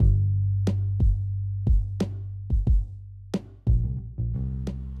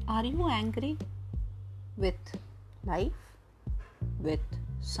Are you angry with life, with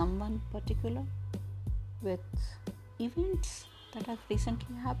someone particular, with events that have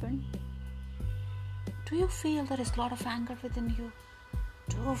recently happened? Do you feel there is a lot of anger within you?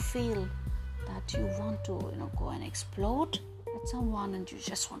 Do you feel that you want to go and explode at someone, and you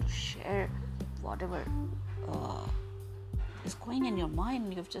just want to share whatever is going in your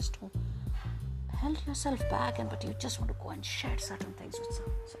mind? You've just held yourself back, but you just want to go and share certain things with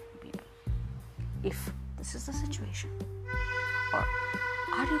certain people. If this is the situation, or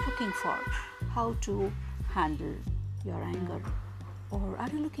are you looking for how to handle your anger, or are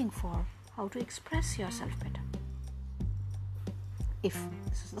you looking for how to express yourself better? If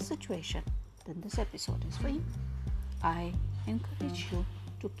this is the situation, then this episode is for you. I encourage you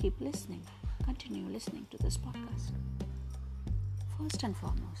to keep listening, continue listening to this podcast. First and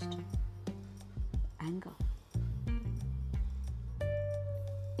foremost, anger.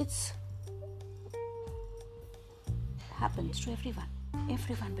 It happens to everyone.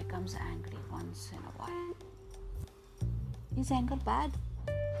 Everyone becomes angry once in a while. Is anger bad?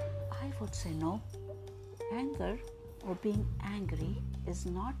 I would say no. Anger or being angry is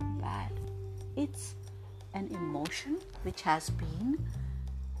not bad. It's an emotion which has been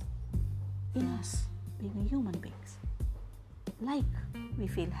in us, being human beings. Like we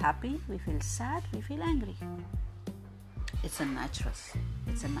feel happy, we feel sad, we feel angry. It's a natural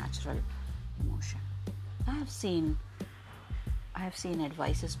emotion. I have seen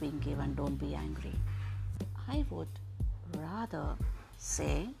advices being given, don't be angry. I would rather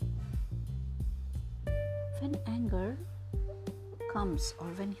say, when anger comes, or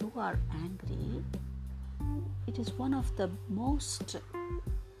when you are angry, it is one of the most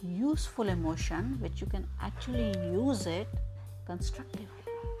useful emotion which you can actually use it constructively.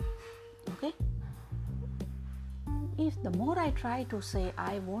 Okay? If the more I try to say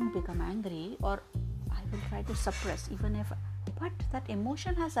I won't become angry, or I will try to suppress, but that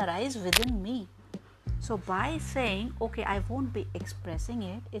emotion has arisen within me. So by saying, okay, I won't be expressing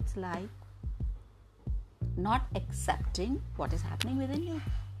it, it's like not accepting what is happening within you.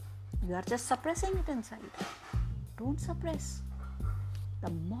 You are just suppressing it inside. Don't suppress.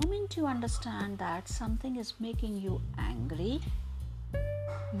 The moment you understand that something is making you angry,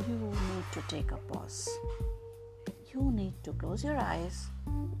 you need to take a pause. You need to close your eyes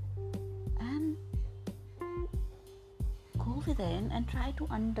and go within and try to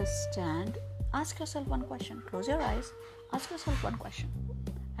understand. Ask yourself one question. Close your eyes. Ask yourself one question.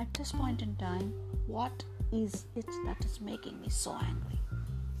 At this point in time, what is it that is making me so angry?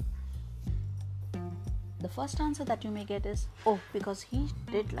 The first answer that you may get is, oh, because he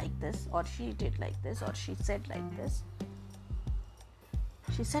did like this, or she did like this, or she said like this.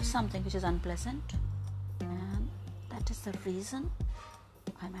 She said something which is unpleasant, and that is the reason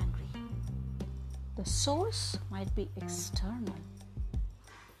I'm angry. The source might be external,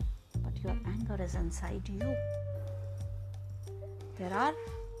 but your anger is inside you. There are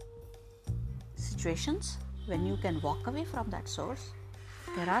situations when you can walk away from that source.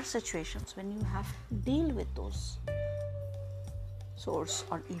 There are situations when you have to deal with those source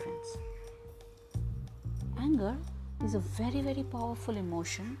or events. Anger is a very, very powerful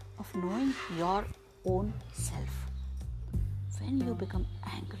emotion of knowing your own self. When you become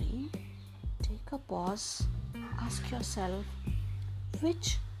angry, take a pause, ask yourself,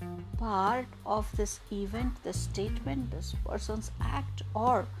 which part of this event, this statement, this person's act,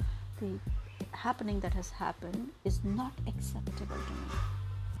 or the happening that has happened is not acceptable to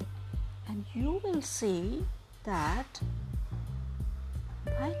me. And you will see that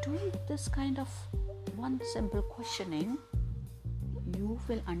by doing this kind of one simple questioning, you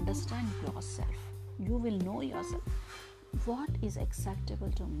will understand yourself. You will know yourself. What is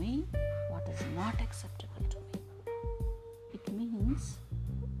acceptable to me? What is not acceptable to me? It means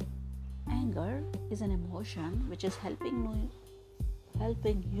anger is an emotion which is helping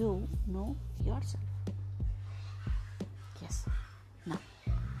you know yourself. Yes. Now,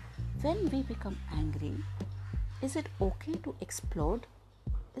 when we become angry, is it okay to explode?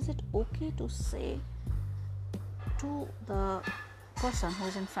 Is it okay to say to the person who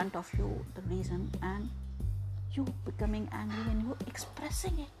is in front of you the reason, and you becoming angry when you're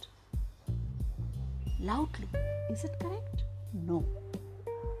expressing it loudly? Is it correct? No.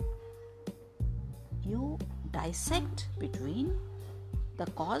 You dissect between the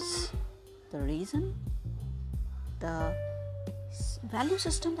cause, the reason, the value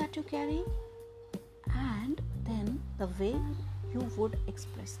system that you carry, and then the way you would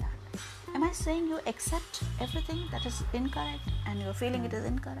express that. Am I saying you accept everything that is incorrect and you're feeling it is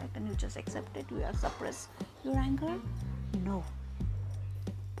incorrect and you just accept it, you suppress your anger? No.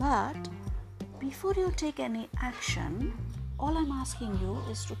 But before you take any action, all I'm asking you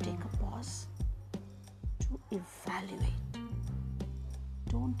is to take a pause, to evaluate.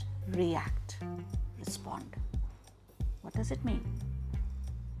 Don't react, respond. What does it mean?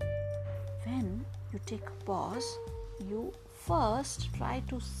 When you take a pause, you first try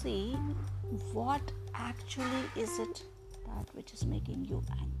to see what actually is it that which is making you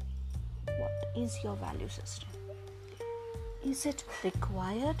angry. What is your value system? Is it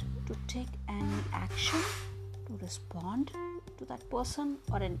required to take any action to respond to that person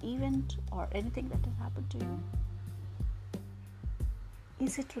or an event or anything that has happened to you?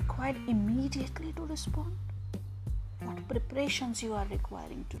 Is it required immediately to respond? What preparations you are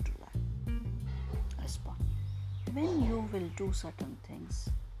requiring to do that? Respond. When you will do certain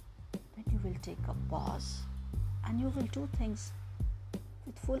things, when you will take a pause and you will do things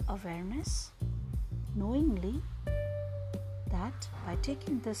with full awareness, knowingly that by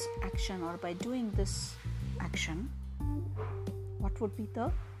taking this action or by doing this action, what would be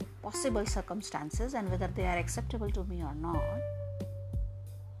the possible circumstances and whether they are acceptable to me or not,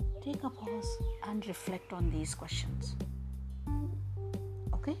 take a pause and reflect on these questions.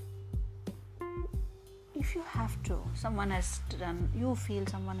 Okay? If you have to, you feel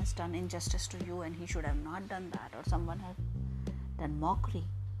someone has done injustice to you and he should have not done that, or someone has done mockery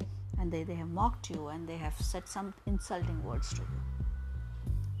and they have mocked you and they have said some insulting words to you.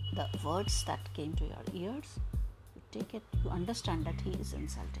 The words that came to your ears, you take it, you understand that he is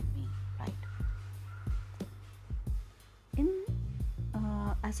insulting me, right?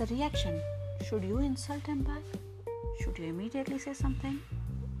 As a reaction, should you insult him back? Should you immediately say something?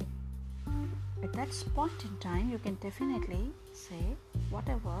 At that point in time, you can definitely say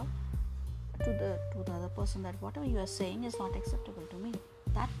whatever to the other person, that whatever you are saying is not acceptable to me.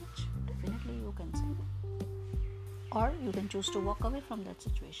 That much definitely you can say. Or you can choose to walk away from that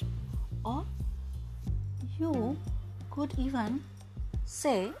situation. Or you could even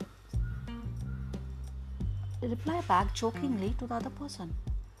say, reply back jokingly to the other person,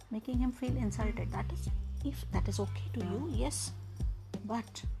 making him feel insulted. That is, if that is okay to you, yes.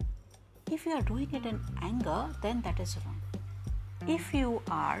 But if you are doing it in anger, then that is wrong. If you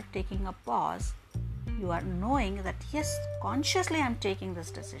are taking a pause, you are knowing that yes, consciously I am taking this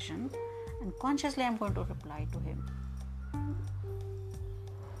decision and consciously I am going to reply to him,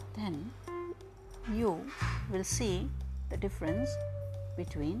 then you will see the difference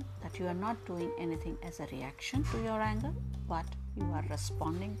between that you are not doing anything as a reaction to your anger, but you are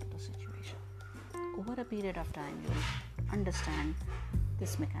responding to the situation. Over a period of time, you will understand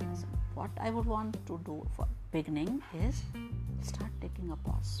this mechanism. What I would want to do for beginning is start taking a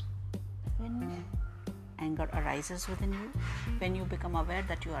pause. When anger arises within you, when you become aware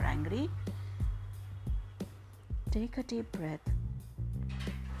that you are angry, take a deep breath,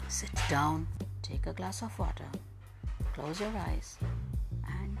 sit down, take a glass of water, close your eyes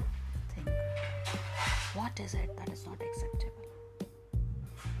and think, what is it that is not acceptable?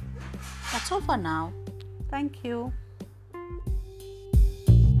 That's all for now. Thank you.